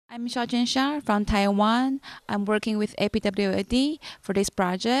I'm Hsiao-Chuan Hsia from Taiwan. I'm working with APWAD for this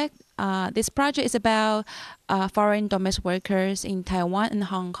project. This project is about foreign domestic workers in Taiwan and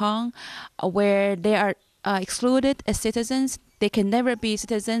Hong Kong, where they are excluded as citizens. They can never be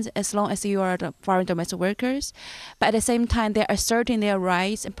citizens as long as you are the foreign domestic workers. But at the same time, they're asserting their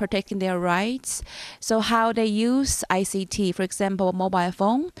rights and protecting their rights. So how they use ICT, for example, mobile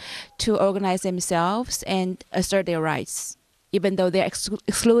phone, to organize themselves and assert their rights, even though they're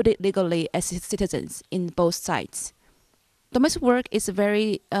excluded legally as citizens in both sides. Domestic work is a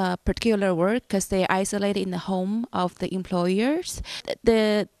very particular work because they're isolated in the home of the employers.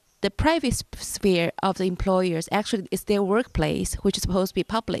 The private sphere of the employers actually is their workplace, which is supposed to be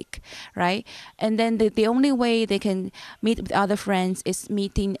public, right? And then the only way they can meet with other friends is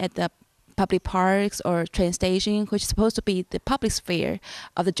meeting at the public parks or train station, which is supposed to be the public sphere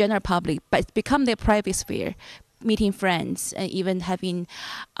of the general public, but it's become their private sphere, meeting friends and even having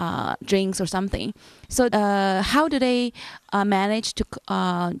drinks or something. So how do they manage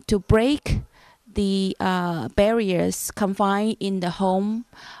to break the barriers confined in the home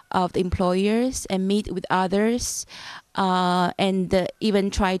of the employers and meet with others and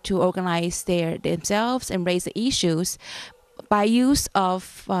even try to organize themselves and raise the issues by use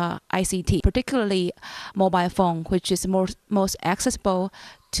of ICT, particularly mobile phone, which is most accessible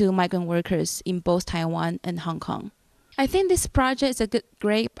to migrant workers in both Taiwan and Hong Kong. I think this project is a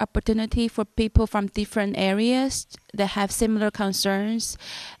great opportunity for people from different areas that have similar concerns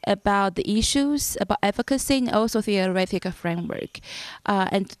about the issues, about advocacy, and also theoretical framework,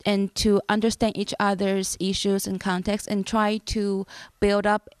 and to understand each other's issues and context and try to build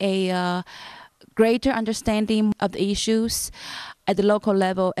up a greater understanding of the issues at the local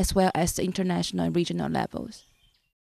level as well as the international and regional levels.